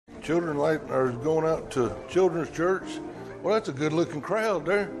Children are going out to children's church. Well, that's a good-looking crowd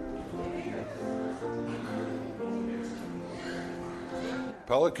there.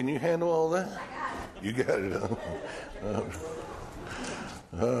 Paula, can you handle all that? You got it, huh?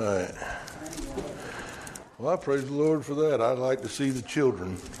 All right. Well, I praise the Lord for that. I'd like to see the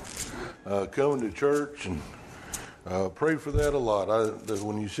children coming to church, and pray for that a lot.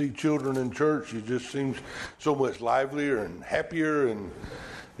 When you see children in church, it just seems so much livelier and happier, and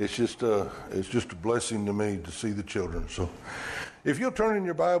it's just a blessing to me to see the children. So if you'll turn in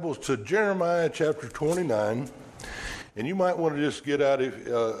your Bibles to Jeremiah chapter 29, and you might want to just get out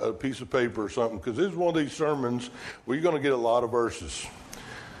a piece of paper or something, because this is one of these sermons where you're going to get a lot of verses.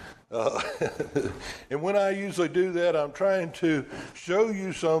 And when I usually do that, I'm trying to show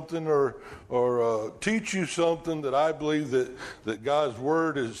you something or teach you something that I believe that God's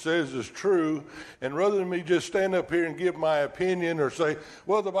Word says is true. And rather than me just stand up here and give my opinion or say,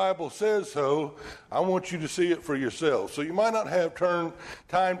 well, the Bible says so, I want you to see it for yourself. So you might not have time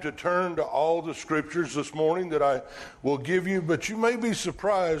to turn to all the scriptures this morning that I will give you, but you may be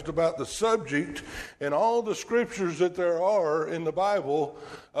surprised about the subject and all the scriptures that there are in the Bible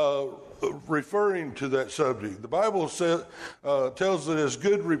referring to that subject. The Bible tells that it's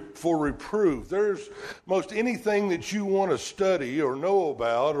good for reproof. There's most anything that you want to study or know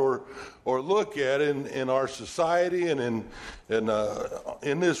about or look at in our society and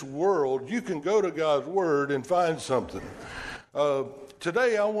in this world, you can go to God's Word and find something.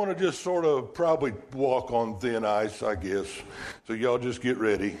 Today I want to just sort of probably walk on thin ice, I guess. So y'all just get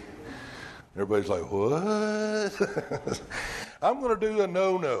ready. Everybody's like, what? I'm going to do a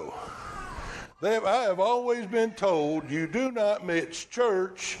no-no. I have always been told you do not mix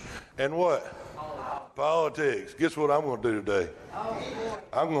church and what? Politics. Guess what I'm going to do today?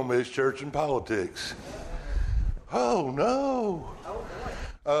 I'm going to mix church and politics. Oh, no.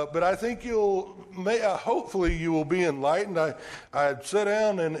 But I think hopefully you will be enlightened. I sat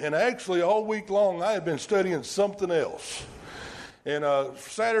down and actually all week long I had been studying something else. And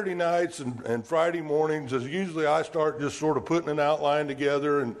Saturday nights and Friday mornings, as usually I start just sort of putting an outline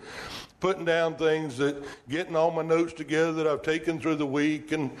together and putting down things, getting all my notes together that I've taken through the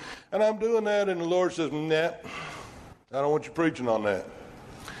week. And I'm doing that, and the Lord says, nah, I don't want you preaching on that.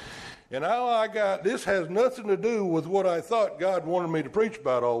 And this has nothing to do with what I thought God wanted me to preach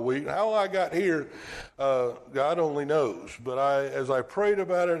about all week. How I got here, God only knows. But as I prayed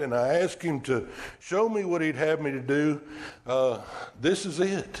about it and I asked Him to show me what He'd have me to do, this is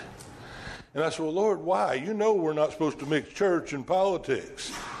it. And I said, well, Lord, why? You know we're not supposed to mix church and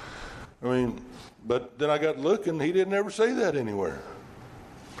politics. But then I got looking, He didn't ever say that anywhere.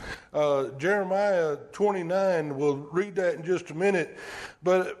 Jeremiah 29, we'll read that in just a minute.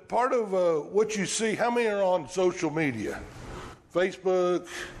 But part of what you see, how many are on social media? Facebook,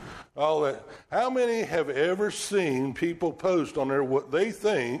 all that. How many have ever seen people post on there what they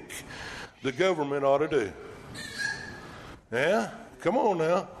think the government ought to do? Yeah? Come on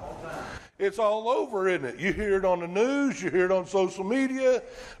now. It's all over, isn't it? You hear it on the news, you hear it on social media.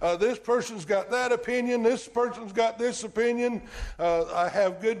 This person's got that opinion, this person's got this opinion. I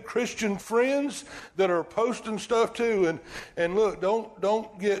have good Christian friends that are posting stuff too. And look,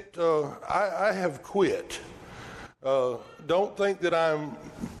 don't get, I have quit. Don't think that I'm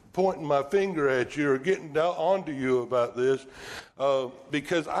pointing my finger at you or getting onto you about this,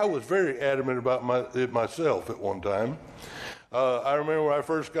 because I was very adamant about it myself at one time. I remember when I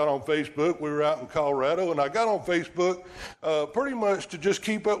first got on Facebook, we were out in Colorado, and I got on Facebook pretty much to just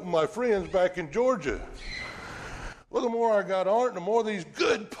keep up with my friends back in Georgia. Well, the more I got on it, the more these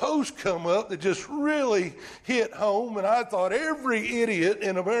good posts come up that just really hit home, and I thought every idiot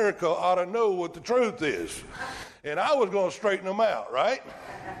in America ought to know what the truth is. And I was going to straighten them out, right?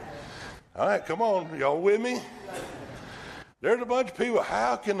 All right, come on, y'all with me? There's a bunch of people,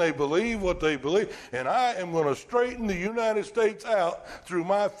 how can they believe what they believe? And I am going to straighten the United States out through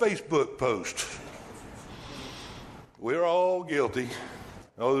my Facebook post. We're all guilty.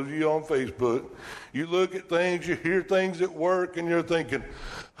 Those of you on Facebook, you look at things, you hear things at work, and you're thinking,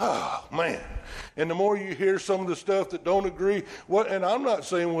 oh, man. And the more you hear some of the stuff that don't agree, and I'm not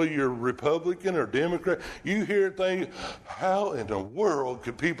saying whether you're Republican or Democrat, you hear things, how in the world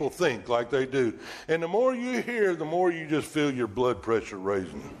could people think like they do? And the more you hear, the more you just feel your blood pressure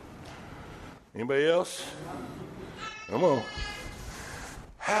raising. Anybody else? Come on.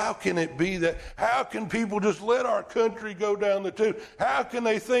 How can it be that? How can people just let our country go down the tube? How can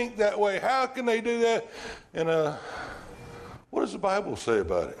they think that way? How can they do that? And what does the Bible say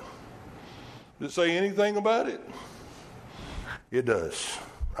about it? Does it say anything about it? It does.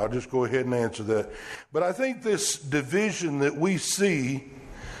 I'll just go ahead and answer that. But I think this division that we see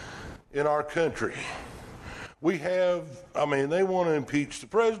in our country. We have, they want to impeach the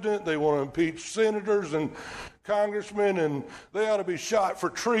president, they want to impeach senators and congressmen, and they ought to be shot for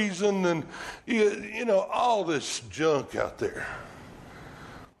treason, and all this junk out there.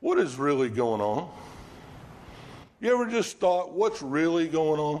 What is really going on? You ever just thought, what's really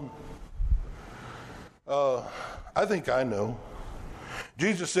going on? I think I know.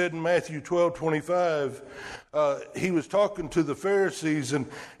 Jesus said in Matthew 12:25, he was talking to the Pharisees, and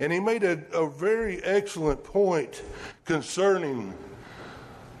he made a very excellent point concerning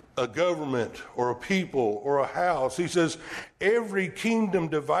a government or a people or a house. He says, every kingdom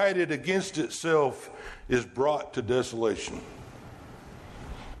divided against itself is brought to desolation.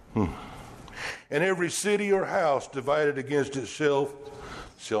 And every city or house divided against itself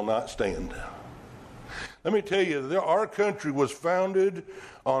shall not stand. Let me tell you, our country was founded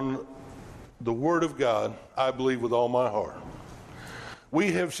on the Word of God, I believe with all my heart.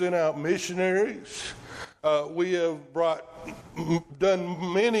 We have sent out missionaries. We have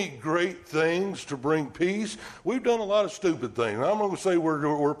done many great things to bring peace. We've done a lot of stupid things. I'm going to say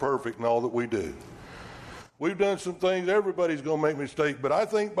we're perfect in all that we do. We've done some things, everybody's going to make mistakes, but I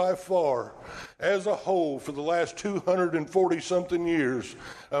think by far, as a whole, for the last 240-something years,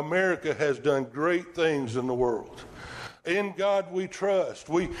 America has done great things in the world. In God we trust.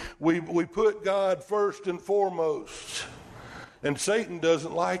 We put God first and foremost, and Satan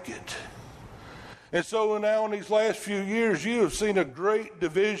doesn't like it. And so now in these last few years, you have seen a great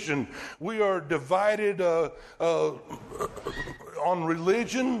division. We are divided on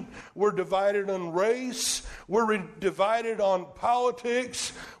religion. We're divided on race. We're divided on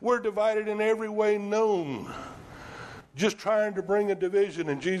politics. We're divided in every way known. Just trying to bring a division.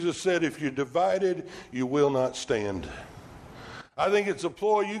 And Jesus said, if you're divided, you will not stand. I think it's a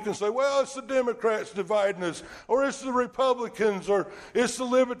ploy. You can say, well, it's the Democrats dividing us, or it's the Republicans, or it's the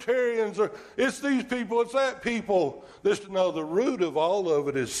Libertarians, or it's these people, it's that people. No, the root of all of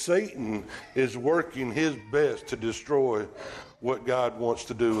it is Satan is working his best to destroy what God wants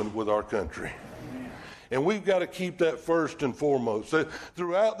to do with our country. And we've got to keep that first and foremost. So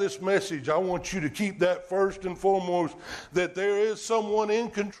throughout this message, I want you to keep that first and foremost, that there is someone in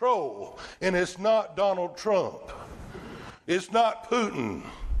control, and it's not Donald Trump. It's not Putin.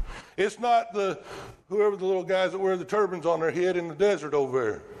 It's not whoever the little guys that wear the turbans on their head in the desert over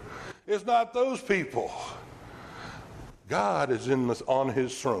there. It's not those people. God is on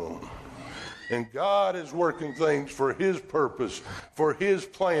his throne. And God is working things for his purpose, for his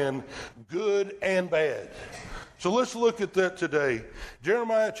plan, good and bad. So let's look at that today.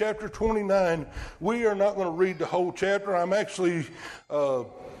 Jeremiah chapter 29. We are not going to read the whole chapter. I'm actually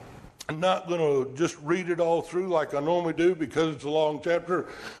not going to just read it all through like I normally do because it's a long chapter,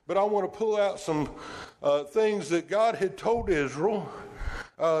 but I want to pull out some things that God had told Israel.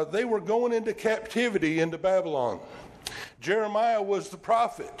 They were going into captivity into Babylon. Jeremiah was the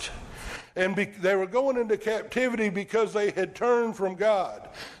prophet. And they were going into captivity because they had turned from God.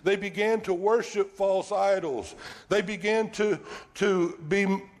 They began to worship false idols. They began to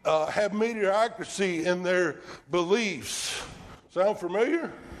have mediocrity in their beliefs. Sound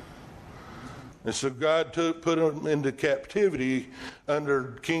familiar? And so God put them into captivity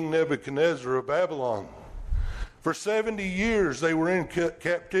under King Nebuchadnezzar of Babylon. For 70 years they were in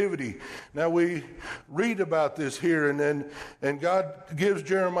captivity. Now we read about this here, and God gives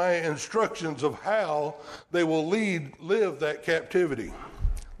Jeremiah instructions of how they will live that captivity.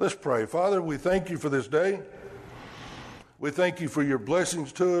 Let's pray. Father, we thank you for this day. We thank you for your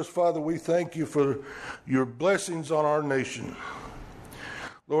blessings to us. Father, we thank you for your blessings on our nation.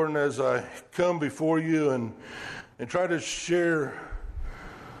 Lord, and as I come before you and try to share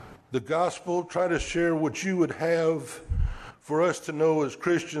the gospel, try to share what you would have for us to know as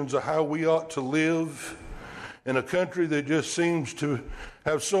Christians of how we ought to live in a country that just seems to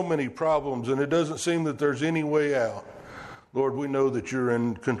have so many problems, and it doesn't seem that there's any way out. Lord, we know that you're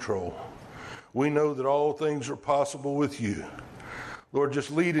in control. We know that all things are possible with you. Lord,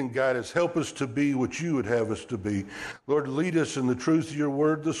 just lead and guide us. Help us to be what you would have us to be. Lord, lead us in the truth of your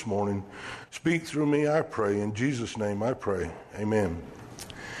word this morning. Speak through me, I pray. In Jesus' name I pray. Amen.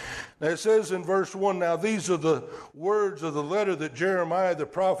 Now it says in verse 1, now these are the words of the letter that Jeremiah the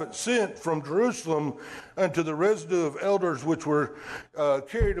prophet sent from Jerusalem unto the residue of elders which were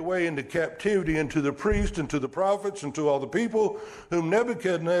carried away into captivity, and to the priests, and to the prophets, and to all the people whom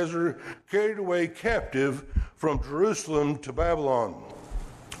Nebuchadnezzar carried away captive from Jerusalem to Babylon.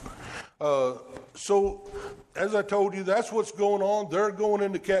 So, as I told you, that's what's going on. They're going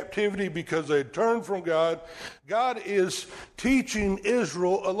into captivity because they turned from God. God is teaching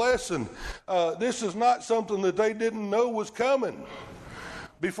Israel a lesson. This is not something that they didn't know was coming.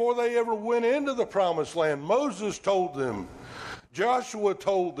 before they ever went into the promised land. Moses told them, Joshua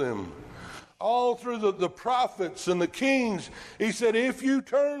told them, all through the prophets and the kings. He said, if you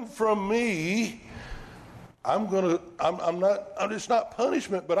turn from me, it's not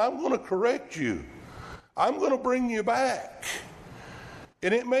punishment, but I'm going to correct you. I'm going to bring you back.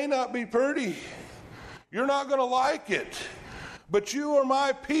 And it may not be pretty. You're not going to like it. But you are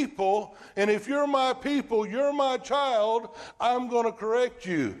my people, and if you're my people, you're my child, I'm going to correct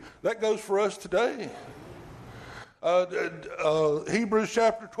you. That goes for us today. Hebrews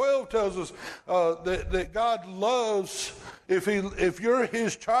chapter 12 tells us that God loves, if you're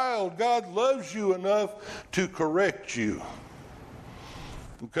his child, God loves you enough to correct you.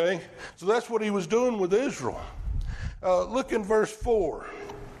 Okay? So that's what he was doing with Israel. Look in verse 4.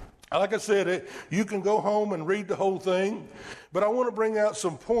 Like I said, you can go home and read the whole thing, but I want to bring out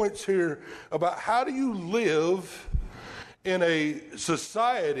some points here about how do you live in a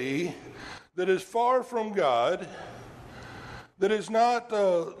society that is far from God, that is not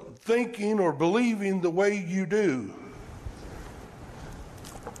thinking or believing the way you do.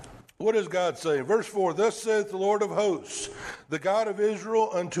 What does God say? Verse 4, thus saith the Lord of hosts, the God of Israel,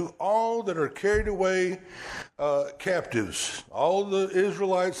 unto all that are carried away captives, all the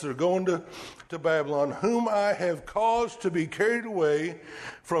Israelites that are going to Babylon, whom I have caused to be carried away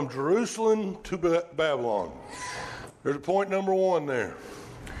from Jerusalem to Babylon. There's point number one there.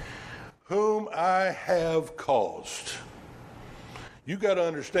 Whom I have caused. You got to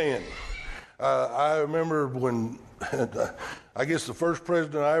understand. I remember when, I guess the first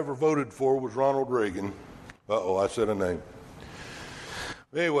president I ever voted for was Ronald Reagan. I said a name.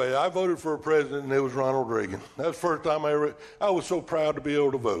 Anyway, I voted for a president, and it was Ronald Reagan. That was the first time I was so proud to be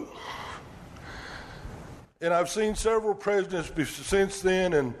able to vote. And I've seen several presidents since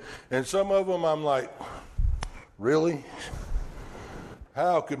then, and some of them I'm like, really?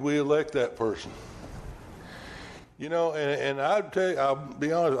 How could we elect that person? You know, and I'd tell you, I'll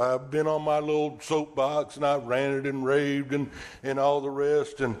be honest, I've been on my little soapbox and I've ranted and raved and all the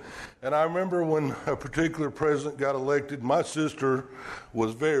rest. And I remember when a particular president got elected, my sister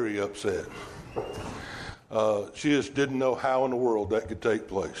was very upset. She just didn't know how in the world that could take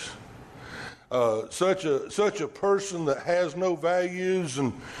place. Such a person that has no values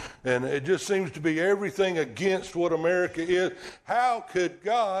and it just seems to be everything against what America is. How could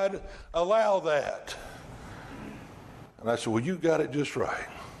God allow that? And I said, well, you got it just right.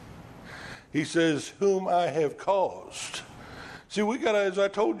 He says, whom I have caused. See, we got to, as I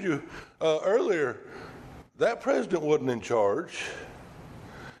told you earlier, that president wasn't in charge.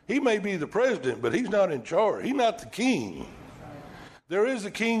 He may be the president, but he's not in charge. He's not the king. There is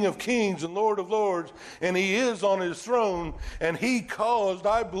a King of Kings and Lord of Lords, and he is on his throne, and he caused,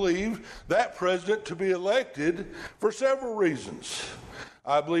 I believe, that president to be elected for several reasons.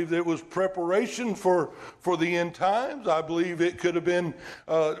 I believe that it was preparation for the end times. I believe it could have been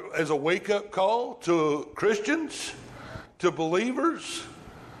as a wake-up call to Christians, to believers,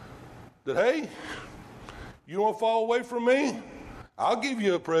 that, hey, you want to fall away from me? I'll give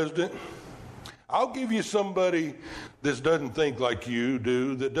you a president. I'll give you somebody that doesn't think like you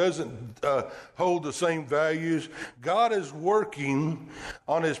do, that doesn't hold the same values. God is working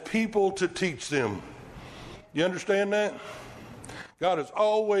on his people to teach them. You understand that? God is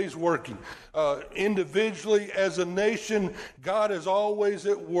always working. Individually, as a nation, God is always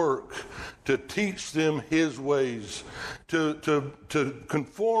at work to teach them his ways, to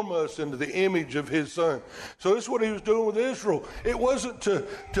conform us into the image of his son. So this is what he was doing with Israel. It wasn't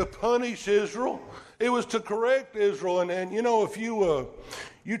to punish Israel. It was to correct Israel. And you know, if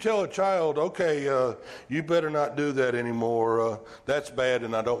you tell a child, okay, you better not do that anymore. That's bad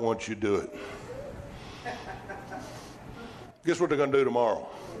and I don't want you to do it. Guess what they're going to do tomorrow?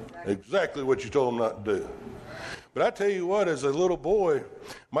 Exactly what you told them not to do. But I tell you what, as a little boy,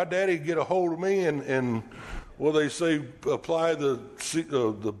 my daddy would get a hold of me and well, they say apply the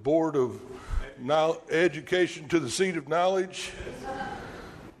board of education to the seat of knowledge.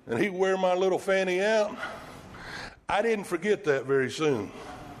 And he'd wear my little fanny out. I didn't forget that very soon.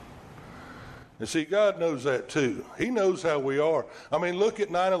 And see, God knows that too. He knows how we are. I mean, look at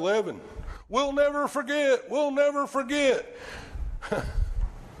 9/11. We'll never forget. We'll never forget.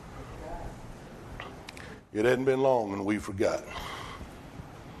 It hadn't been long and we forgot.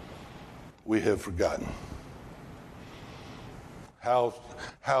 We have forgotten how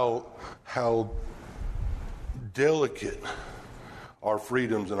delicate our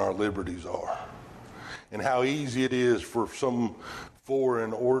freedoms and our liberties are, and how easy it is for some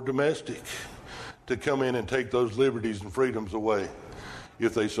foreign or domestic to come in and take those liberties and freedoms away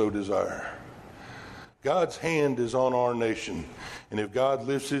if they so desire. God's hand is on our nation. And if God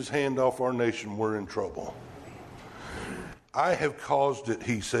lifts his hand off our nation, we're in trouble. I have caused it,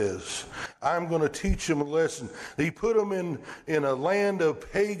 he says. I'm going to teach them a lesson. He put them in a land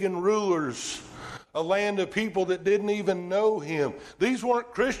of pagan rulers, a land of people that didn't even know him. These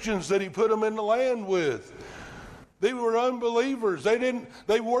weren't Christians that he put them in the land with. They were unbelievers.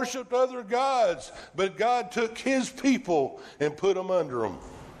 They worshiped other gods. But God took his people and put them under them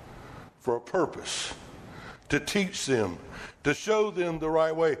for a purpose, to teach them, to show them the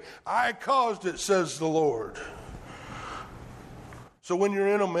right way. I caused it, says the Lord. So when you're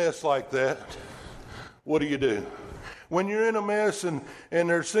in a mess like that, what do? When you're in a mess and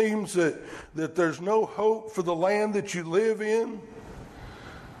there seems that there's no hope for the land that you live in,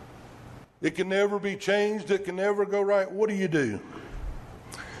 it can never be changed, it can never go right, what do?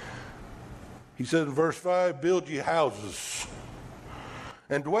 He says in verse 5, build ye houses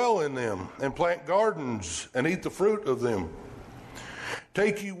and dwell in them, and plant gardens and eat the fruit of them.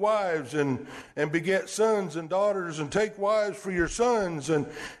 Take ye wives and beget sons and daughters, and take wives for your sons, and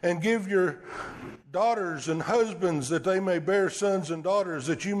give your daughters and husbands, that they may bear sons and daughters,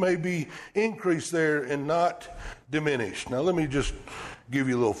 that you may be increased there and not diminished. Now let me just give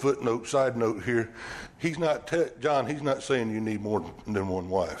you a little footnote, side note here. John, he's not saying you need more than one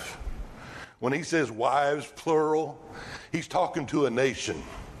wife. When he says wives, plural, he's talking to a nation,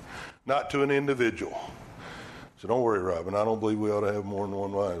 not to an individual. So don't worry, Robin. I don't believe we ought to have more than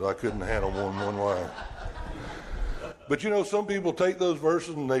one wife. I couldn't handle more than one wife. But some people take those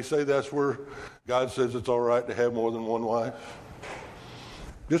verses and they say that's where God says it's all right to have more than one wife.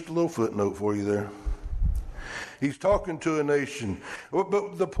 Just a little footnote for you there. He's talking to a nation.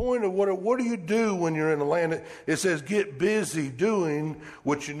 But the point of what do you do when you're in a land? It says get busy doing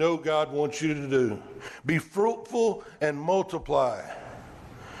what you know God wants you to do. Be fruitful and multiply.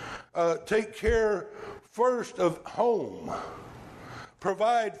 Take care first of home.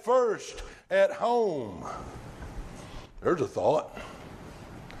 Provide first at home. There's a thought.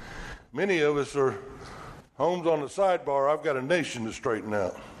 Many of us are homes on the sidebar. I've got a nation to straighten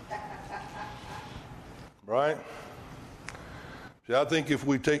out. Right? See, I think if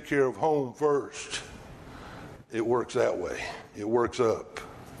we take care of home first, it works that way. It works up.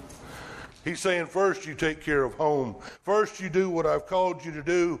 He's saying first you take care of home. First you do what I've called you to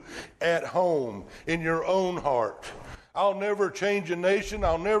do at home, in your own heart. I'll never change a nation.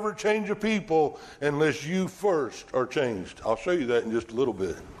 I'll never change a people unless you first are changed. I'll show you that in just a little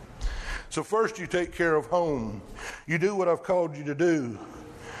bit. So first you take care of home. You do what I've called you to do.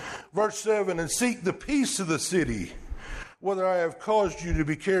 Verse 7, and seek the peace of the city, whether I have caused you to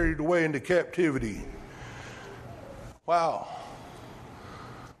be carried away into captivity. Wow.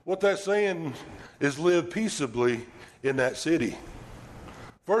 What that's saying is live peaceably in that city.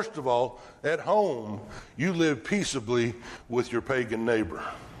 First of all, at home, you live peaceably with your pagan neighbor.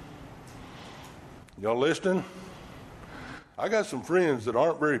 Y'all listening? I got some friends that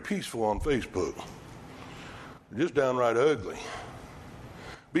aren't very peaceful on Facebook. They're just downright ugly.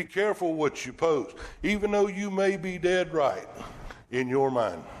 Be careful what you post, even though you may be dead right in your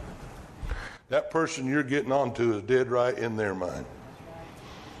mind. That person you're getting onto is dead right in their mind.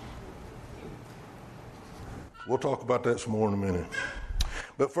 We'll talk about that some more in a minute.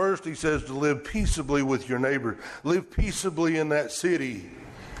 But first he says to live peaceably with your neighbor. Live peaceably in that city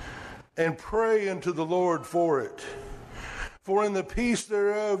and pray unto the Lord for it. For in the peace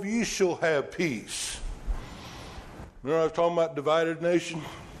thereof ye shall have peace. Remember I was talking about divided nation?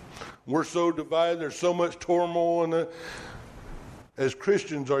 We're so divided. There's so much turmoil in it. As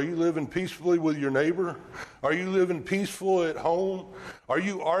Christians, are you living peacefully with your neighbor? Are you living peaceful at home? Are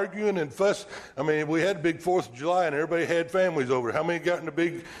you arguing and fuss? I mean, we had a big 4th of July and everybody had families over. How many got in a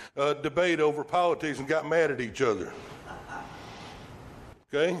big debate over politics and got mad at each other?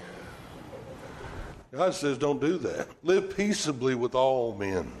 Okay? God says don't do that. Live peaceably with all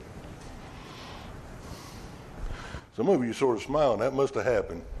men. Some of you sort of smiling. That must have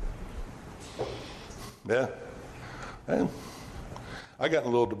happened. Yeah? And I got in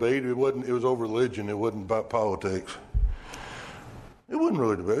a little debate. It was over religion. It wasn't about politics. It wasn't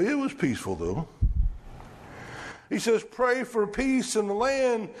really debate. It was peaceful though. He says, pray for peace in the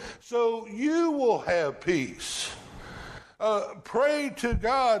land so you will have peace. Pray to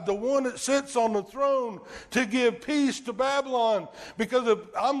God, the one that sits on the throne, to give peace to Babylon. Because if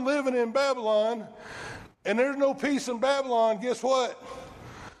I'm living in Babylon and there's no peace in Babylon, guess what?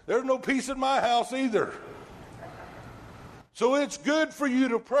 There's no peace in my house either. So it's good for you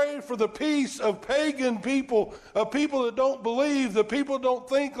to pray for the peace of pagan people, of people that don't believe, the people that don't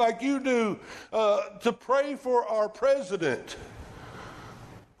think like you do, to pray for our president.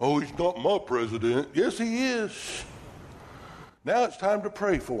 Oh, he's not my president. Yes, he is. Now it's time to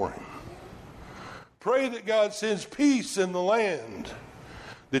pray for him. Pray that God sends peace in the land,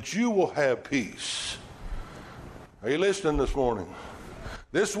 that you will have peace. Are you listening this morning?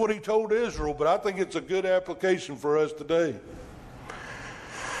 This is what he told Israel, but I think it's a good application for us today.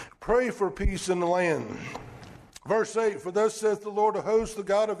 Pray for peace in the land. Verse 8, for thus saith the Lord of hosts, the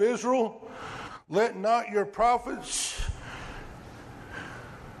God of Israel, let not your prophets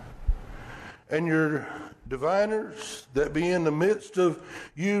and your diviners that be in the midst of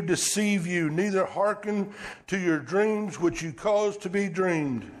you deceive you, neither hearken to your dreams which you cause to be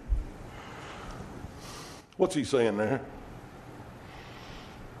dreamed. What's he saying there?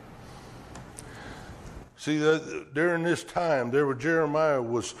 See, during this time, Jeremiah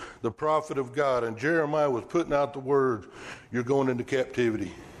was the prophet of God, and Jeremiah was putting out the word, you're going into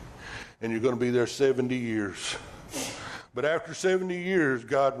captivity, and you're going to be there 70 years. But after 70 years,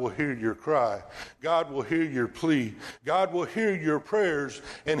 God will hear your cry. God will hear your plea. God will hear your prayers,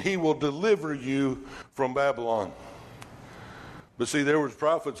 and he will deliver you from Babylon. But see, there was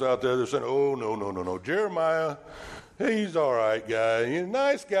prophets out there that said, oh, no. Jeremiah, he's all right guy. He's a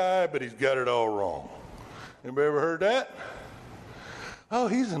nice guy, but he's got it all wrong. Anybody ever heard that? Oh,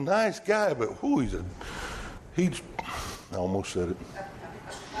 he's a nice guy, but I almost said it.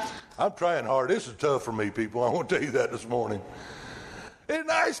 I'm trying hard. This is tough for me, people. I want to tell you that this morning. He's a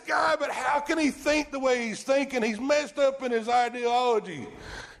nice guy, but how can he think the way he's thinking? He's messed up in his ideology.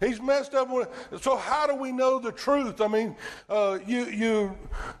 He's messed up. So how do we know the truth? I mean, you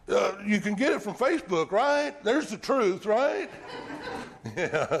can get it from Facebook, right? There's the truth, right?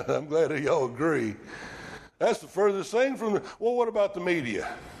 Yeah, I'm glad that y'all agree. That's the furthest thing from the... Well, what about the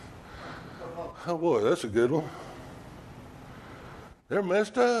media? Oh, boy, that's a good one. They're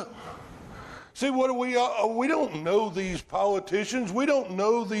messed up. See, what do we don't know these politicians. We don't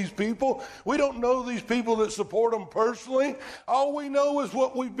know these people. We don't know these people that support them personally. All we know is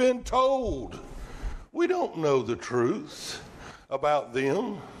what we've been told. We don't know the truth about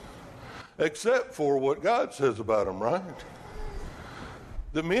them except for what God says about them, right?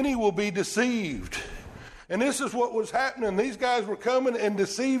 The many will be deceived. And this is what was happening. These guys were coming and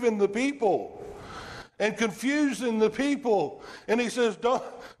deceiving the people and confusing the people. And he says, don't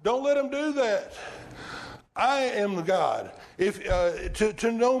let them do that. I am the God.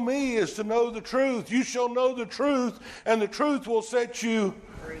 To know me is to know the truth. You shall know the truth, and the truth will set you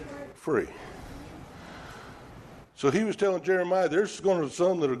free. So he was telling Jeremiah, there's going to be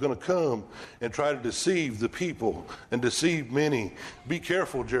some that are going to come and try to deceive the people and deceive many. Be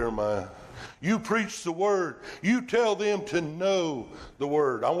careful, Jeremiah. You preach the word. You tell them to know the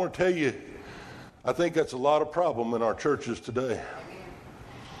word. I want to tell you, I think that's a lot of problem in our churches today.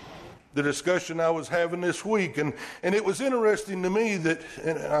 The discussion I was having this week, and it was interesting to me that,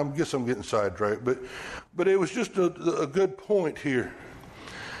 and I guess I'm getting sidetracked, but it was just a good point here.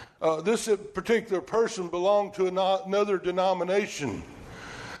 This particular person belonged to another denomination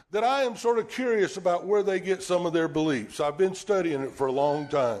that I am sort of curious about where they get some of their beliefs. I've been studying it for a long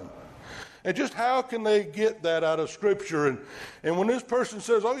time. And just how can they get that out of Scripture? And when this person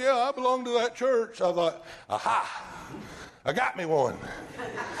says, oh, yeah, I belong to that church, I thought, aha, I got me one.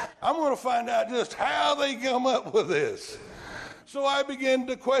 I'm going to find out just how they come up with this. So I began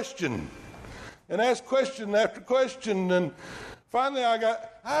to question and ask question after question. And finally I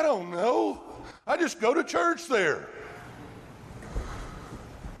don't know. I just go to church there.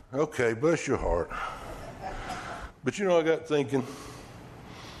 Okay, bless your heart. But I got thinking,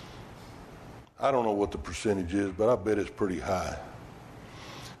 I don't know what the percentage is, but I bet it's pretty high.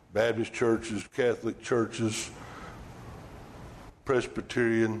 Baptist churches, Catholic churches,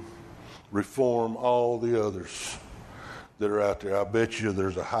 Presbyterian, Reform, all the others that are out there. I bet you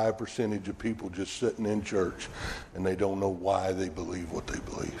there's a high percentage of people just sitting in church and they don't know why they believe what they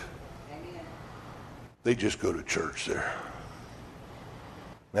believe. Amen. They just go to church there.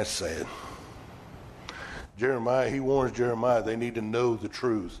 That's sad. Jeremiah, he warns Jeremiah, they need to know the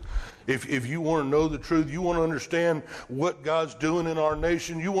truth. If you want to know the truth, you want to understand what God's doing in our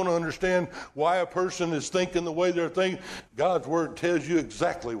nation, you want to understand why a person is thinking the way they're thinking, God's word tells you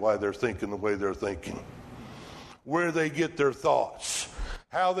exactly why they're thinking the way they're thinking, where they get their thoughts,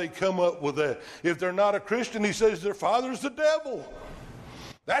 how they come up with that. If they're not a Christian, he says their father's the devil.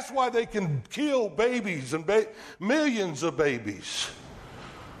 That's why they can kill babies and millions of babies.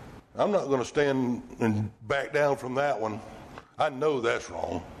 I'm not going to stand and back down from that one. I know that's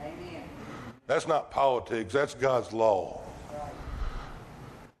wrong. Amen. That's not politics. That's God's law. Right.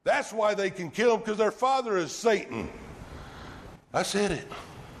 That's why they can kill them, because their father is Satan. I said it.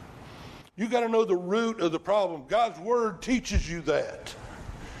 You got to know the root of the problem. God's word teaches you that.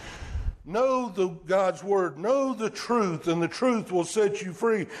 Know God's word. Know the truth, and the truth will set you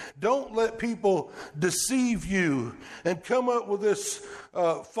free. Don't let people deceive you and come up with this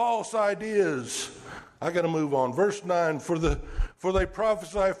false ideas. I got to move on. Verse 9, for they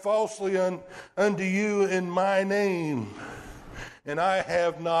prophesy falsely unto you in my name, and I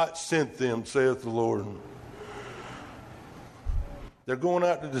have not sent them, saith the Lord. They're going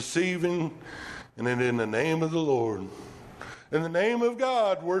out to deceiving, and then in the name of the Lord. In the name of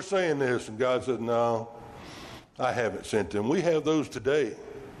God, we're saying this. And God said, no, I haven't sent them. We have those today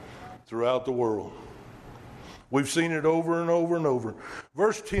throughout the world. We've seen it over and over and over.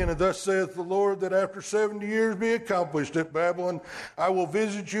 Verse 10, and thus saith the Lord, that after 70 years be accomplished at Babylon, I will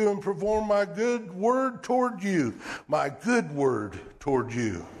visit you and perform my good word toward you, my good word toward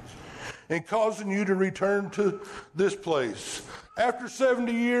you, and causing you to return to this place. After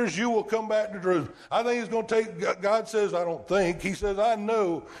 70 years, you will come back to Jerusalem. I think it's going to take, God says, I don't think. He says, I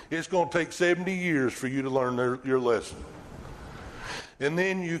know it's going to take 70 years for you to learn your lesson. And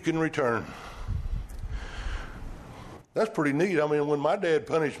then you can return. That's pretty neat. I mean, when my dad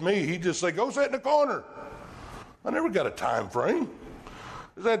punished me, he'd just say, go sit in the corner. I never got a time frame.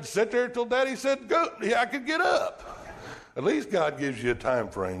 I had to sit there until Daddy said, go. Yeah, I could get up. At least God gives you a time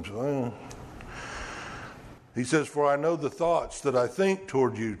frame. So, he says, for I know the thoughts that I think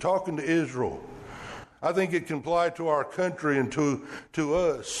toward you, talking to Israel. I think it can apply to our country and to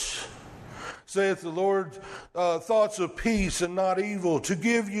us. Saith the Lord, thoughts of peace and not evil, to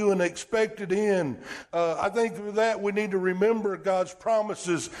give you an expected end. I think for that we need to remember God's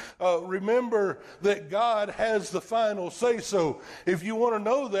promises. Remember that God has the final say-so. If you want to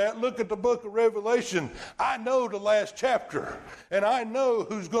know that, look at the book of Revelation. I know the last chapter, and I know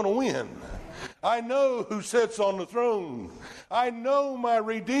who's going to win. I know who sits on the throne. I know my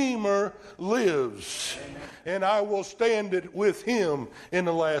Redeemer lives, and I will stand it with him in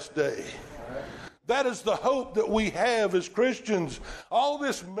the last day. That is the hope that we have as Christians. All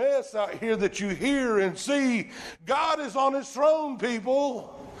this mess out here that you hear and see, God is on his throne,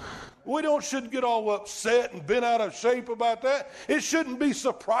 people. We shouldn't get all upset and bent out of shape about that. It shouldn't be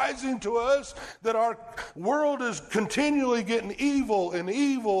surprising to us that our world is continually getting evil and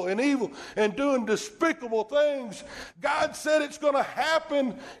evil and evil and doing despicable things. God said it's going to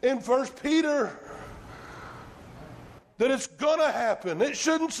happen in 1 Peter. That it's going to happen. It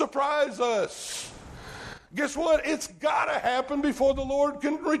shouldn't surprise us. Guess what? It's got to happen before the Lord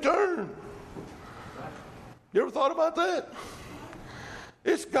can return. You ever thought about that?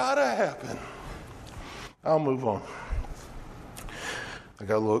 It's got to happen. I'll move on. I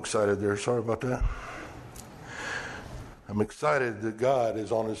got a little excited there. Sorry about that. I'm excited that God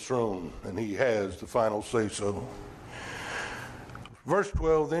is on his throne and he has the final say-so. Verse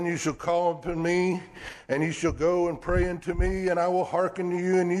 12, then you shall call upon me, and you shall go and pray unto me, and I will hearken to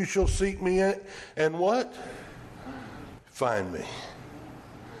you, and you shall seek me, and what? Find me.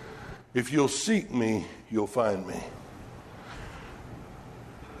 If you'll seek me, you'll find me.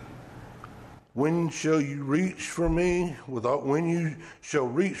 When shall you reach for me? When you shall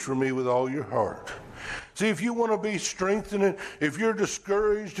reach for me with all your heart. See, if you want to be strengthened, if you're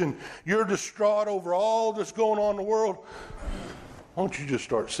discouraged and you're distraught over all that's going on in the world, why don't you just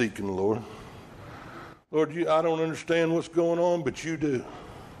start seeking the Lord? Lord, I don't understand what's going on, but you do.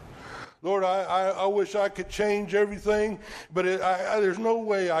 Lord, I wish I could change everything, but there's no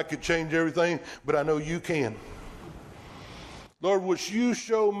way I could change everything, but I know you can. Lord, would you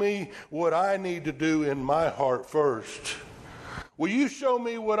show me what I need to do in my heart first? Will you show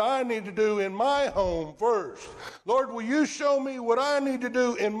me what I need to do in my home first? Lord, will you show me what I need to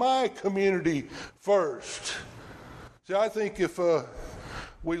do in my community first? See, I think if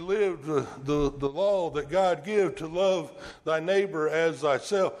we lived the law that God gives to love thy neighbor as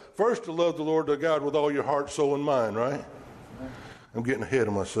thyself, first to love the Lord thy God with all your heart, soul, and mind, right? I'm getting ahead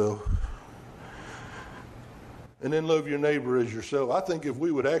of myself. And then love your neighbor as yourself. I think if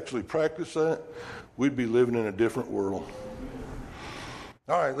we would actually practice that, we'd be living in a different world.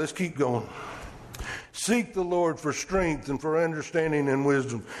 All right, let's keep going. Seek the Lord for strength and for understanding and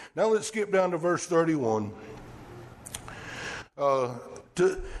wisdom. Now let's skip down to verse 31.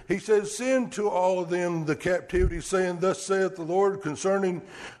 He says, send to all of them the captivity, saying, thus saith the Lord concerning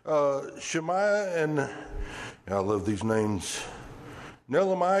Shemaiah and, I love these names,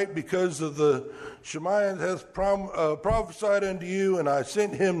 Nelamite, because of the Shemaiah hath prophesied unto you, and I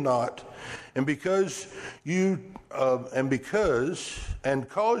sent him not, and caused you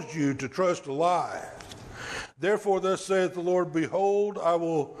to trust a lie. Therefore thus saith the Lord, behold, I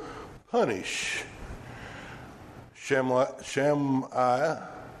will punish Shemaiah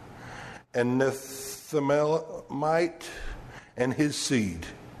and Nethanelite and his seed,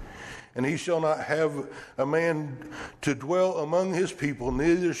 and he shall not have a man to dwell among his people,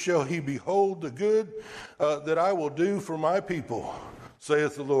 neither shall he behold the good that I will do for my people,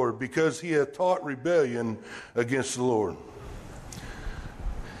 saith the Lord, because he hath taught rebellion against the Lord.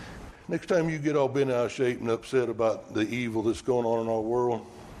 Next time you get all bent out of shape and upset about the evil that's going on in our world,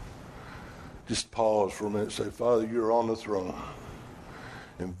 just pause for a minute and say, Father, you're on the throne,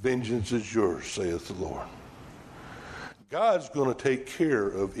 and vengeance is yours, saith the Lord. God's going to take care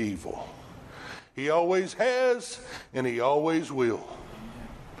of evil. He always has, and he always will.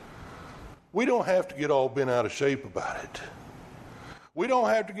 We don't have to get all bent out of shape about it. We don't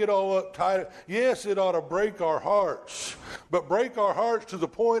have to get all uptight. Yes, it ought to break our hearts, but break our hearts to the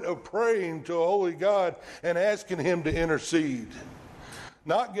point of praying to a holy God and asking him to intercede.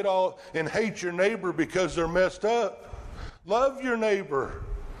 Not get all and hate your neighbor because they're messed up. Love your neighbor.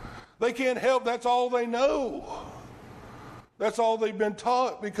 They can't help. That's all they know. That's all they've been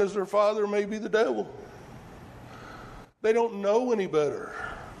taught because their father may be the devil. They don't know any better.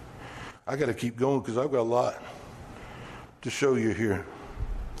 I got to keep going because I've got a lot to show you here.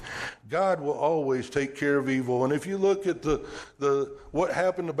 God will always take care of evil. And if you look at the what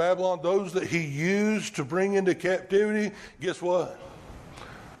happened to Babylon, those that he used to bring into captivity, guess what?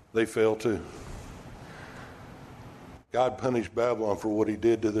 They fell too. God punished Babylon for what he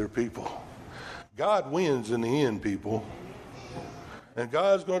did to their people. God wins in the end, people. And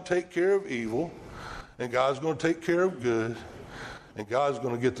God's going to take care of evil. And God's going to take care of good. And God's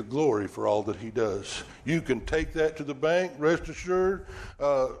going to get the glory for all that he does. You can take that to the bank, rest assured,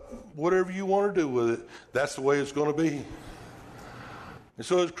 whatever you want to do with it, that's the way it's going to be. And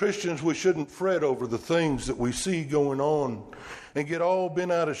so as Christians, we shouldn't fret over the things that we see going on and get all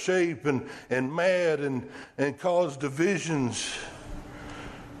bent out of shape and mad and cause divisions,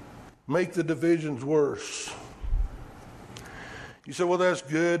 make the divisions worse. You say, well, that's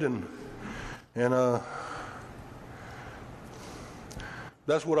good, and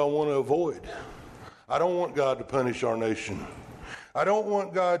that's what I want to avoid. I don't want God to punish our nation. I don't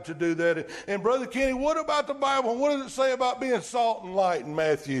want God to do that. And Brother Kenny, what about the Bible? What does it say about being salt and light in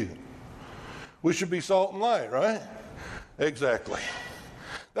Matthew? We should be salt and light, right? Exactly.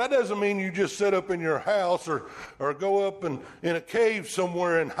 That doesn't mean you just sit up in your house or go up in a cave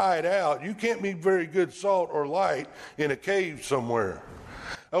somewhere and hide out. You can't be very good salt or light in a cave somewhere.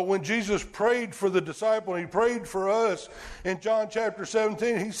 When Jesus prayed for the disciple, he prayed for us in John chapter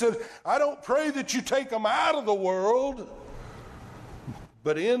 17. He said, I don't pray that you take them out of the world,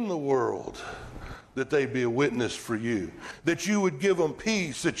 but in the world, that they be a witness for you, that you would give them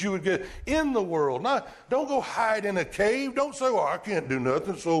peace, that you would get in the world. Don't go hide in a cave. Don't say, well, I can't do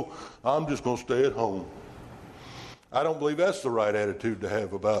nothing, so I'm just going to stay at home. I don't believe that's the right attitude to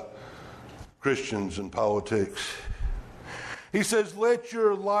have about Christians and politics. He says, let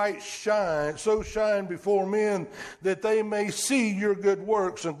your light shine, so shine before men that they may see your good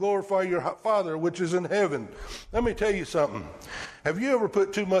works and glorify your Father which is in heaven. Let me tell you something. Have you ever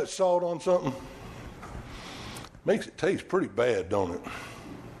put too much salt on something? Makes it taste pretty bad, don't it?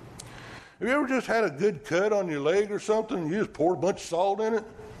 Have you ever just had a good cut on your leg or something and you just poured a bunch of salt in it?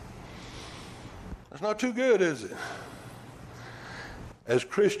 That's not too good, is it? As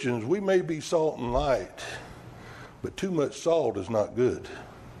Christians, we may be salt and light, but too much salt is not good.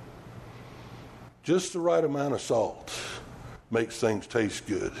 Just the right amount of salt makes things taste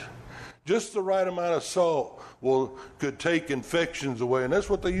good. Just the right amount of salt could take infections away. And that's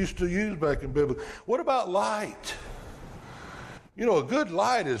what they used to use back in Bible. What about light? You know, a good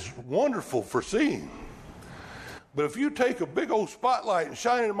light is wonderful for seeing. But if you take a big old spotlight and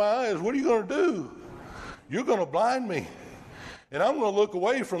shine it in my eyes, what are you going to do? You're going to blind me. And I'm going to look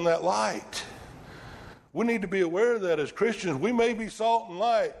away from that light. We need to be aware of that as Christians. We may be salt and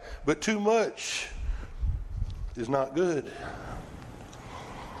light, but too much is not good.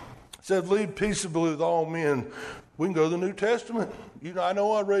 It said, live peaceably with all men. We can go to the New Testament. You know, I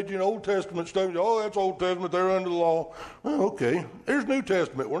know I read you an Old Testament stuff. Oh, that's Old Testament. They're under the law. Well, okay. Here's New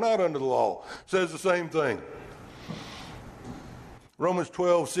Testament. We're not under the law. It says the same thing. Romans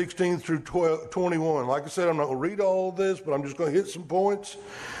 12, 16 through 21. Like I said, I'm not going to read all of this, but I'm just going to hit some points.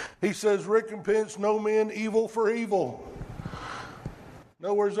 He says, recompense no man evil for evil. In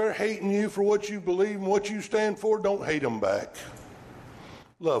other words, they're hating you for what you believe and what you stand for. Don't hate them back.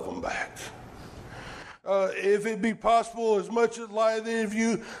 Love them back. If it be possible, as much as lieth in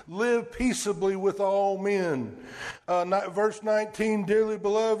you, live peaceably with all men. Verse 19, dearly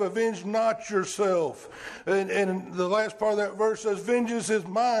beloved, avenge not yourself. And the last part of that verse says, vengeance is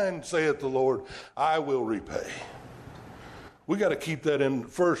mine, saith the Lord. I will repay. We got to keep that in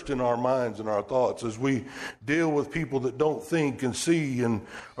first in our minds and our thoughts as we deal with people that don't think and see and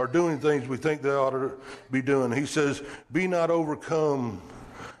are doing things we think they ought to be doing. He says, be not overcome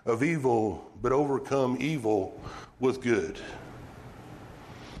of evil, but overcome evil with good.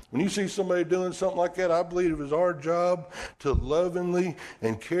 When you see somebody doing something like that, I believe it is our job to lovingly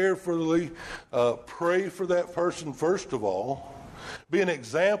and carefully pray for that person, first of all, be an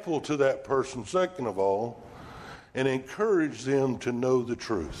example to that person, second of all, and encourage them to know the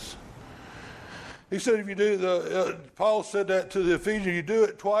truth. He said if you do, Paul said that to the Ephesians, you do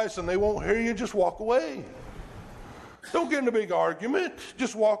it twice and they won't hear you, just walk away. Don't get in a big argument,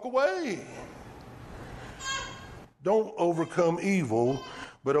 just walk away. Don't overcome evil,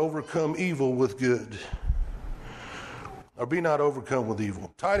 but overcome evil with good. Or be not overcome with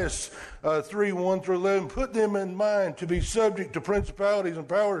evil. Titus 3:1-11, put them in mind to be subject to principalities and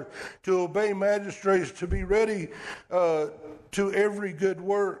powers, to obey magistrates, to be ready to every good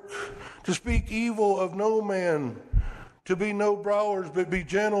work, to speak evil of no man, to be no brawlers, but be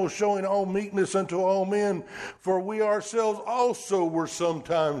gentle, showing all meekness unto all men. For we ourselves also were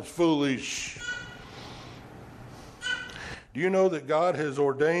sometimes foolish. Do you know that God has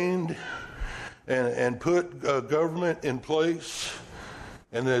ordained and put a government in place,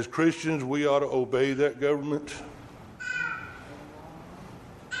 and as Christians we ought to obey that government?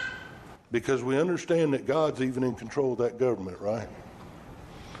 Because we understand that God's even in control of that government, right?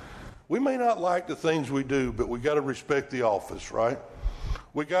 We may not like the things we do, but we got to respect the office, right?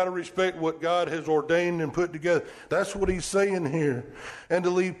 We got to respect what God has ordained and put together. That's what he's saying here. And to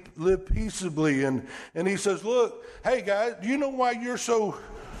live peaceably. And he says, look, hey guys, do you know why you're so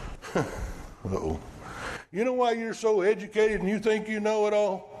you know why you're so educated and you think you know it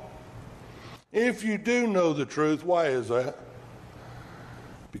all? If you do know the truth, why is that?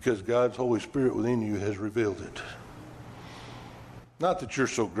 Because God's Holy Spirit within you has revealed it. Not that you're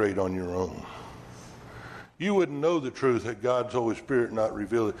so great on your own. You wouldn't know the truth had God's Holy Spirit not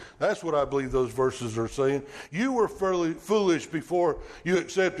revealed it. That's what I believe those verses are saying. You were fairly foolish before you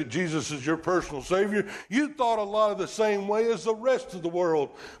accepted Jesus as your personal Savior. You thought a lot of the same way as the rest of the world.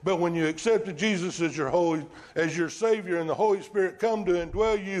 But when you accepted Jesus as your Savior and the Holy Spirit come to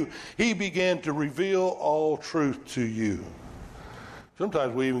indwell you, He began to reveal all truth to you.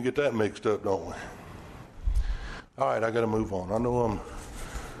 Sometimes we even get that mixed up, don't we? All right, I got to move on. I know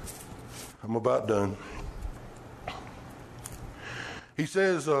I'm about done. He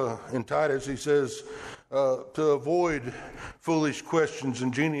says in Titus, he says to avoid foolish questions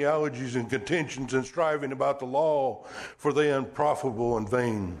and genealogies and contentions and striving about the law, for they are unprofitable and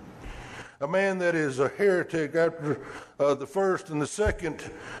vain. A man that is a heretic after the first and the second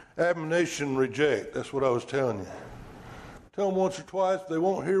admonition reject. That's what I was telling you. Tell them once or twice, they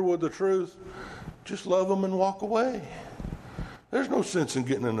won't hear with the truth. Just love them and walk away. There's no sense in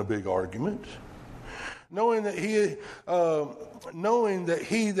getting in a big argument. Knowing that he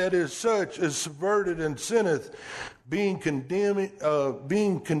that is such is subverted and sinneth, being condemned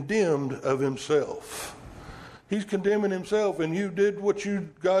of himself. He's condemning himself, and you did what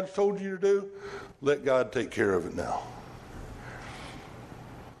God told you to do. Let God take care of it now.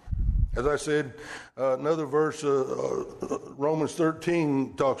 As I said, another verse, Romans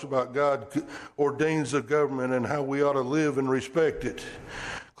 13 talks about God ordains the government and how we ought to live and respect it.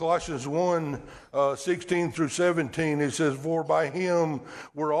 Colossians 1:16-17, it says, for by him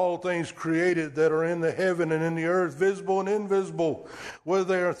were all things created that are in the heaven and in the earth, visible and invisible, whether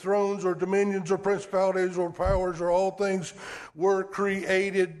they are thrones or dominions or principalities or powers, or all things were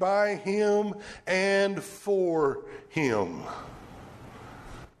created by him and for him.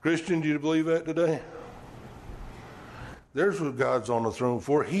 Christian, do you believe that today? There's what God's on the throne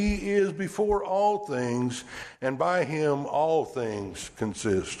for. He is before all things, and by him all things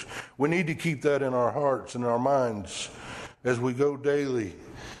consist. We need to keep that in our hearts and our minds as we go daily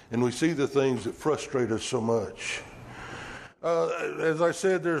and we see the things that frustrate us so much. As I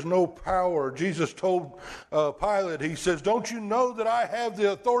said, there's no power. Jesus told Pilate, he says, don't you know that I have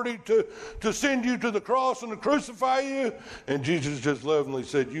the authority to send you to the cross and to crucify you? And Jesus just lovingly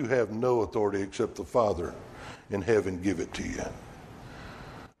said, you have no authority except the Father in heaven give it to you.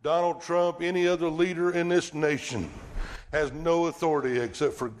 Donald Trump, any other leader in this nation, has no authority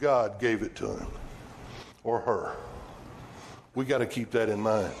except for God gave it to him or her. We got to keep that in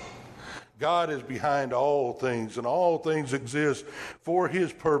mind. God is behind all things, and all things exist for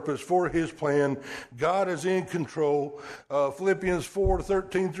his purpose, for his plan. God is in control. Philippians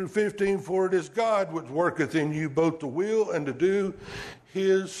 4:13-15, for it is God which worketh in you both to will and to do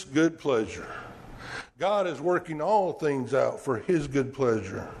his good pleasure. God is working all things out for his good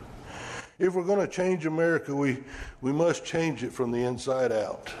pleasure. If we're going to change America, we must change it from the inside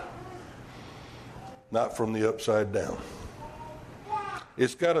out, not from the upside down.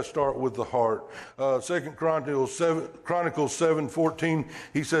 It's got to start with the heart. 2 Chronicles 7:14,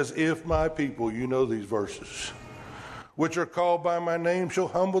 he says, if my people, you know these verses, which are called by my name, shall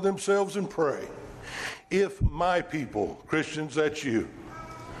humble themselves and pray. If my people, Christians, that's you.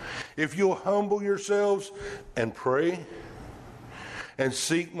 If you'll humble yourselves and pray and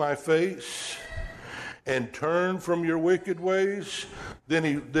seek my face and turn from your wicked ways,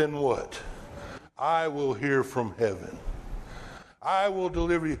 then what? I will hear from heaven. I will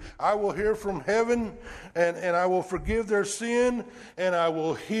deliver you. I will hear from heaven, and I will forgive their sin, and I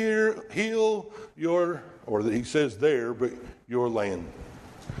will heal your, or he says there, but your land.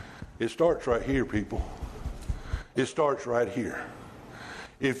 It starts right here, people. It starts right here.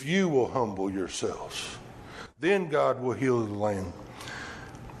 If you will humble yourselves, then God will heal the land.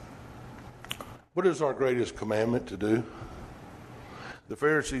 What is our greatest commandment to do? The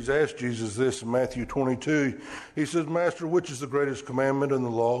Pharisees asked Jesus this in Matthew 22. He says, Master, which is the greatest commandment in the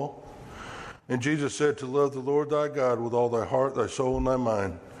law? And Jesus said, to love the Lord thy God with all thy heart, thy soul, and thy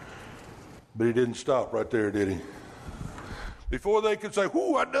mind. But he didn't stop right there, did he? Before they could say,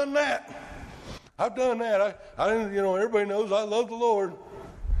 whoo, I've done that. I've done that. I didn't, everybody knows I love the Lord.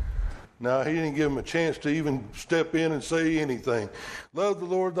 No, he didn't give them a chance to even step in and say anything. Love the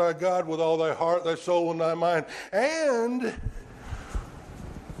Lord thy God with all thy heart, thy soul, and thy mind. And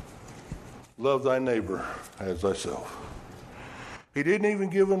love thy neighbor as thyself. He didn't even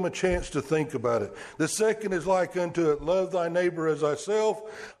give them a chance to think about it. The second is like unto it, love thy neighbor as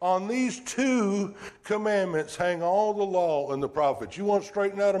thyself. On these two commandments hang all the law and the prophets. You want to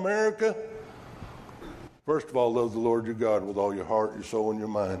straighten out America? First of all, love the Lord your God with all your heart, your soul, and your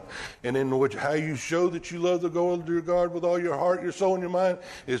mind. And in which how you show that you love the Lord your God with all your heart, your soul, and your mind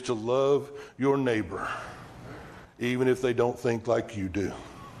is to love your neighbor, even if they don't think like you do.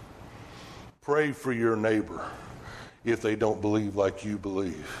 Pray for your neighbor if they don't believe like you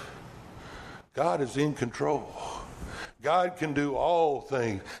believe. God is in control. God can do all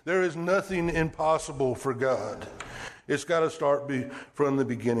things. There is nothing impossible for God. It's got to start from the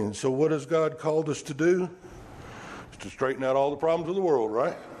beginning. So what has God called us to do? It's to straighten out all the problems of the world,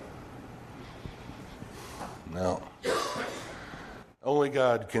 right? No. Only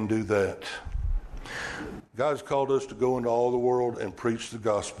God can do that. God's called us to go into all the world and preach the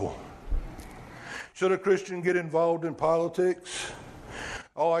gospel. Should a Christian get involved in politics?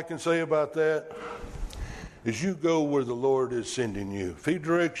 All I can say about that is you go where the Lord is sending you. If he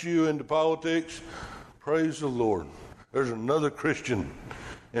directs you into politics, praise the Lord. There's another Christian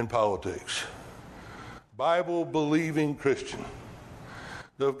in politics. Bible-believing Christian.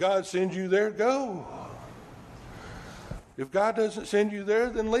 So if God sends you there, go. If God doesn't send you there,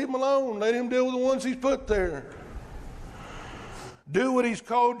 then leave him alone. Let him deal with the ones he's put there. Do what he's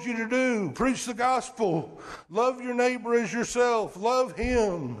called you to do. Preach the gospel. Love your neighbor as yourself. Love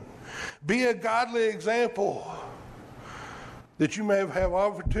him. Be a godly example that you may have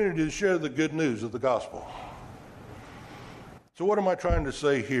opportunity to share the good news of the gospel. So what am I trying to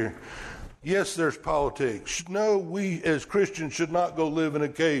say here? Yes, there's politics. No, we as Christians should not go live in a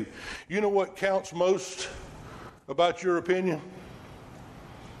cave. You know what counts most about your opinion?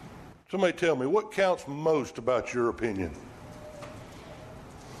 Somebody tell me, what counts most about your opinion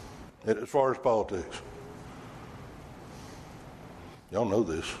as far as politics? Y'all know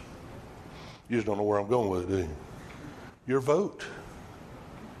this. You just don't know where I'm going with it, do you? Your vote.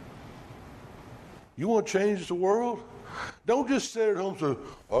 You want to change the world? Don't just sit at home and say,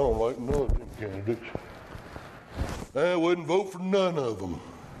 I don't like none of them candidates. I wouldn't vote for none of them.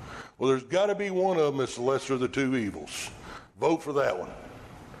 Well, there's got to be one of them that's the lesser of the two evils. Vote for that one.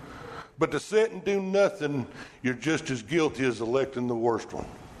 But to sit and do nothing, you're just as guilty as electing the worst one.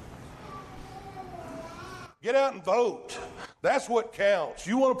 Get out and vote. That's what counts.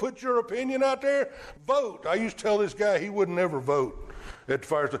 You want to put your opinion out there? Vote. I used to tell this guy he would never vote at the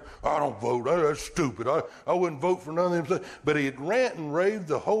fire station. I don't vote. That's stupid. I wouldn't vote for none of them. But he'd rant and rave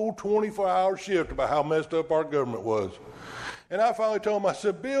the whole 24-hour shift about how messed up our government was. And I finally told him, I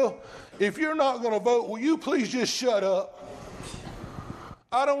said, Bill, if you're not going to vote, will you please just shut up?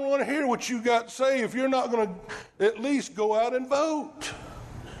 I don't want to hear what you got to say if you're not going to at least go out and vote.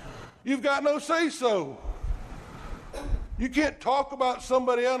 You've got no say-so. You can't talk about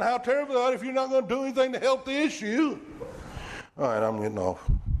somebody else and how terrible they are if you're not going to do anything to help the issue. All right, I'm getting off.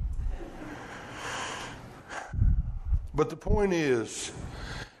 But the point is,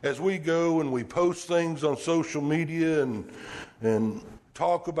 as we go and we post things on social media and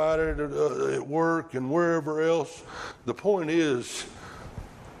talk about it at work and wherever else, the point is,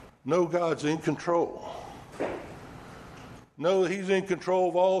 Know God's in control. Know that He's in control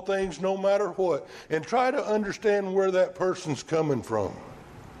of all things no matter what. And try to understand where that person's coming from.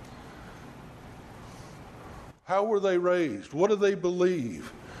 How were they raised? What do they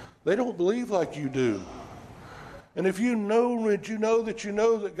believe? They don't believe like you do. And if you know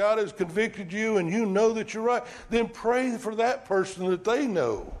that God has convicted you and you know that you're right, then pray for that person that they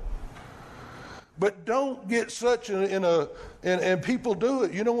know. But don't get such and people do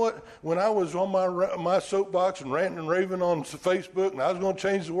it. You know what? When I was on my soapbox and ranting and raving on Facebook and I was going to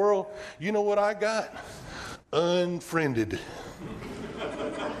change the world, you know what I got? Unfriended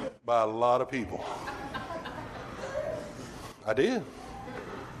by a lot of people. I did.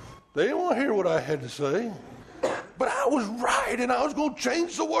 They didn't want to hear what I had to say. But I was right, and I was going to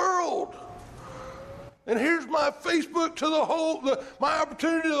change the world. And here's my Facebook to my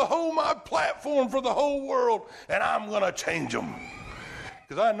opportunity to hold my platform for the whole world, and I'm going to change them.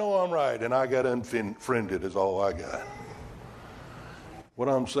 Because I know I'm right, and I got unfriended is all I got. What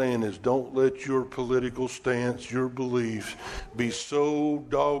I'm saying is don't let your political stance, your beliefs, be so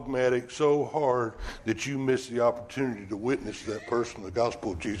dogmatic, so hard that you miss the opportunity to witness to that person the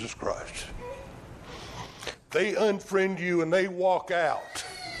gospel of Jesus Christ. They unfriend you and they walk out,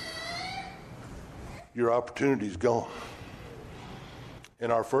 your opportunity's gone. And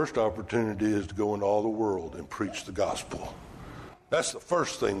our first opportunity is to go into all the world and preach the gospel. That's the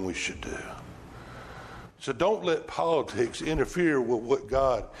first thing we should do. So don't let politics interfere with what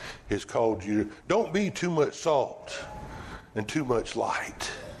God has called you to. Don't be too much salt and too much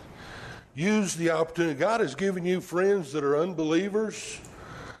light. Use the opportunity. God has given you friends that are unbelievers,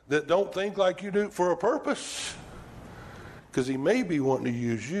 that don't think like you do, for a purpose. Because He may be wanting to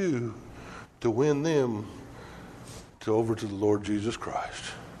use you to win them over to the Lord Jesus Christ.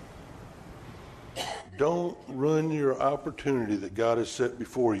 Don't run your opportunity that God has set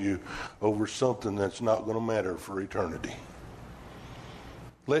before you over something that's not going to matter for eternity.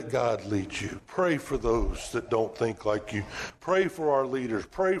 Let God lead you. Pray for those that don't think like you. Pray for our leaders.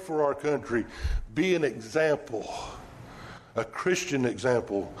 Pray for our country. Be an example. A Christian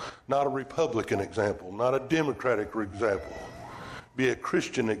example, not a Republican example, not a Democratic example. Be a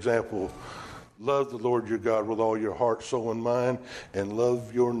Christian example. Love the Lord your God with all your heart, soul, and mind, and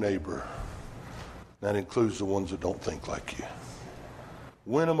love your neighbor. That includes the ones that don't think like you.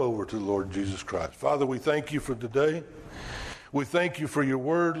 Win them over to the Lord Jesus Christ. Father, we thank you for today. We thank you for your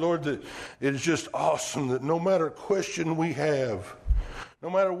word, Lord, that it is just awesome that no matter question we have,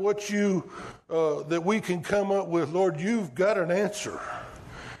 no matter what that we can come up with, Lord, you've got an answer.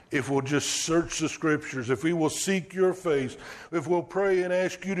 If we'll just search the scriptures, if we will seek your face, if we'll pray and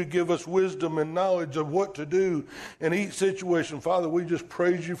ask you to give us wisdom and knowledge of what to do in each situation. Father, we just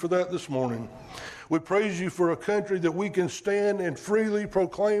praise you for that this morning. We praise you for a country that we can stand and freely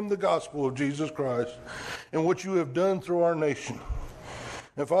proclaim the gospel of Jesus Christ and what you have done through our nation.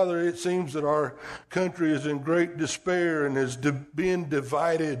 And Father, it seems that our country is in great despair and is being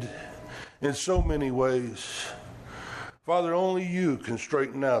divided in so many ways. Father, only you can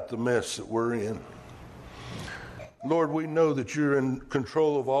straighten out the mess that we're in. Lord, we know that you're in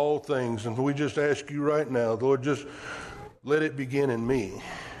control of all things, and we just ask you right now, Lord, just let it begin in me.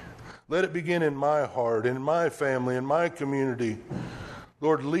 Let it begin in my heart, in my family, in my community.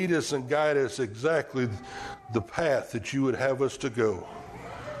 Lord, lead us and guide us exactly the path that you would have us to go,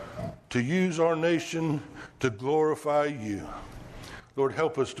 to use our nation to glorify you. Lord,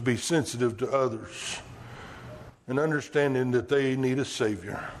 help us to be sensitive to others and understanding that they need a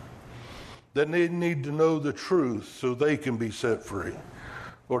Savior, that they need to know the truth so they can be set free.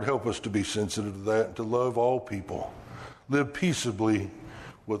 Lord, help us to be sensitive to that and to love all people. Live peaceably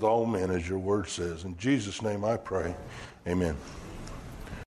with all men, as your word says. In Jesus' name I pray. Amen.